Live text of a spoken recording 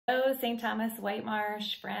Hello, St. Thomas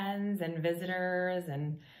Whitemarsh friends and visitors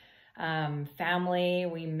and family.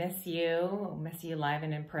 We miss you. Miss you live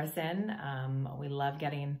and in person. We love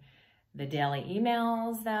getting the daily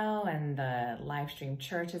emails though, and the live stream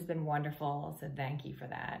church has been wonderful. So thank you for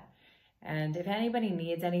that. And if anybody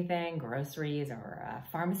needs anything, groceries or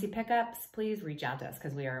pharmacy pickups, please reach out to us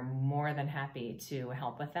because we are more than happy to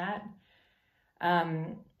help with that.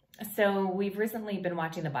 So we've recently been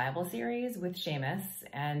watching the Bible series with Seamus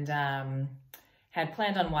and had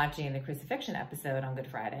planned on watching the crucifixion episode on Good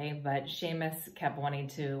Friday, but Seamus kept wanting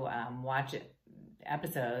to watch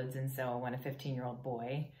episodes. And so when a 15-year-old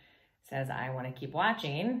boy says, I want to keep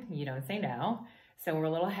watching, you don't say no. So we're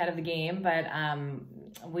a little ahead of the game, but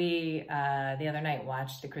we, the other night,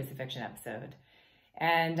 watched the crucifixion episode.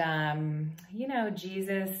 And,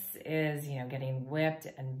 Jesus is, getting whipped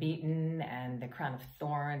and beaten, and the crown of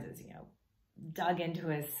thorns is, dug into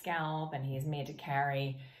his scalp, and he's made to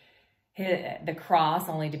carry the cross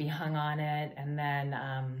only to be hung on it. And then,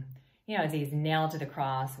 as he's nailed to the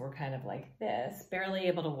cross, we're kind of like this, barely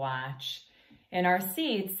able to watch in our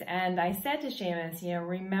seats. And I said to Seamus,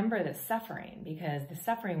 remember the suffering, because the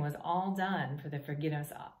suffering was all done for the forgiveness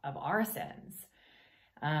of our sins.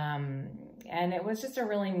 And it was just a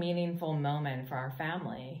really meaningful moment for our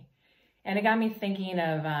family. And it got me thinking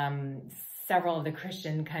of several of the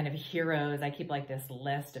Christian kind of heroes. I keep like this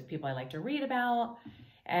list of people I like to read about.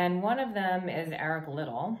 And one of them is Eric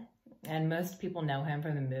Liddell. And most people know him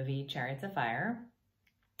from the movie Chariots of Fire.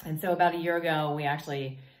 And so about a year ago, we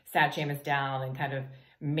actually sat Seamus down and kind of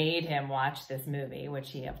made him watch this movie,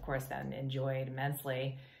 which he, of course, then enjoyed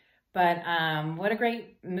immensely. But what a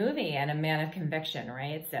great movie and a man of conviction,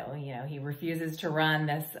 right? So, he refuses to run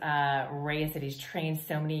this race that he's trained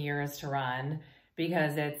so many years to run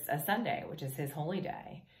because it's a Sunday, which is his holy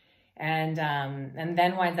day. And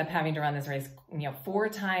then winds up having to run this race, 4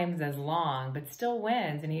 times as long, but still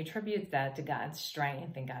wins. And he attributes that to God's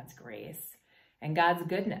strength and God's grace and God's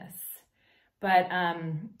goodness. But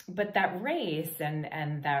that race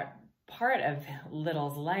and that part of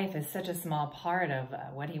Little's life is such a small part of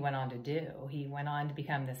what he went on to do. He went on to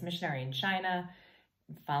become this missionary in China,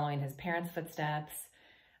 following his parents' footsteps,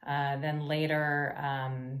 then later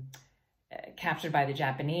captured by the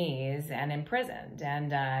Japanese and imprisoned,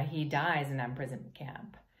 and he dies in that imprisonment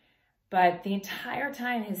camp. But the entire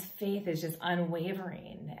time, his faith is just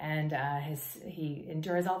unwavering, and he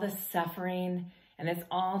endures all this suffering, and it's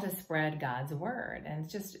all to spread God's word.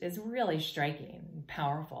 And it's really striking and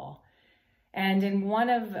powerful. And in one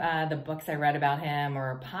of the books I read about him,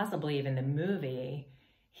 or possibly even the movie,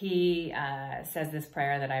 he says this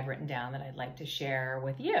prayer that I've written down that I'd like to share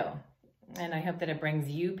with you. And I hope that it brings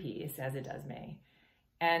you peace as it does me.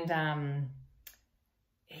 And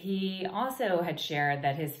he also had shared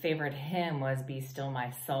that his favorite hymn was Be Still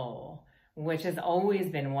My Soul, which has always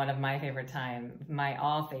been one of my favorite hymns.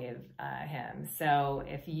 So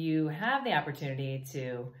if you have the opportunity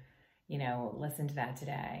to, listen to that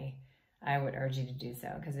today, I would urge you to do so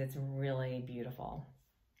because it's really beautiful.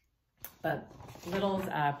 But Little's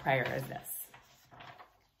prayer is this.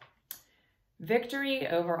 Victory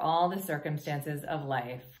over all the circumstances of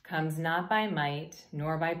life comes not by might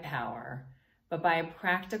nor by power, but by a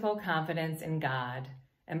practical confidence in God,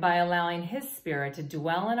 and by allowing His Spirit to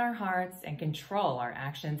dwell in our hearts and control our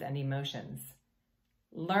actions and emotions.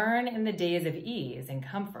 Learn in the days of ease and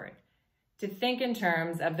comfort to think in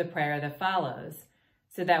terms of the prayer that follows,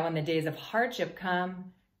 so that when the days of hardship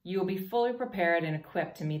come, you will be fully prepared and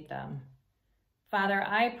equipped to meet them. Father,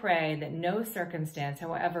 I pray that no circumstance,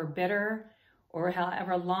 however bitter or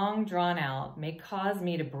however long drawn out, may cause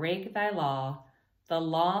me to break thy law, the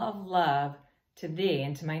law of love to thee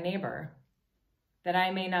and to my neighbor, that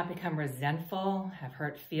I may not become resentful, have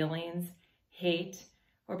hurt feelings, hate,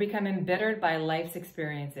 or become embittered by life's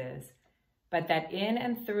experiences, but that in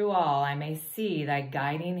and through all I may see thy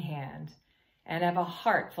guiding hand and have a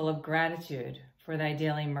heart full of gratitude for thy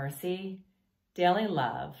daily mercy, daily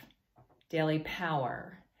love, daily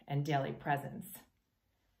power, and daily presence.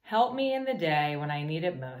 Help me in the day when I need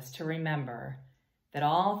it most to remember that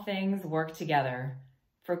all things work together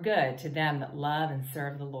for good to them that love and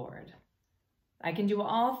serve the Lord. I can do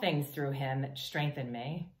all things through him that strengthen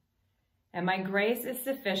me, and my grace is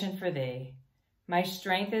sufficient for thee. My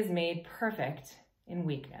strength is made perfect in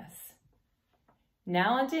weakness.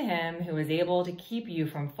 Now unto him who is able to keep you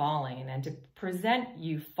from falling and to present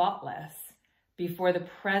you faultless before the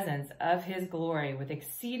presence of his glory with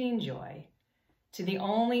exceeding joy, to the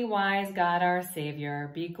only wise God our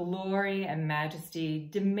Savior, be glory and majesty,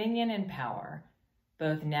 dominion and power,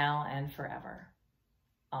 both now and forever.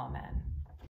 Amen.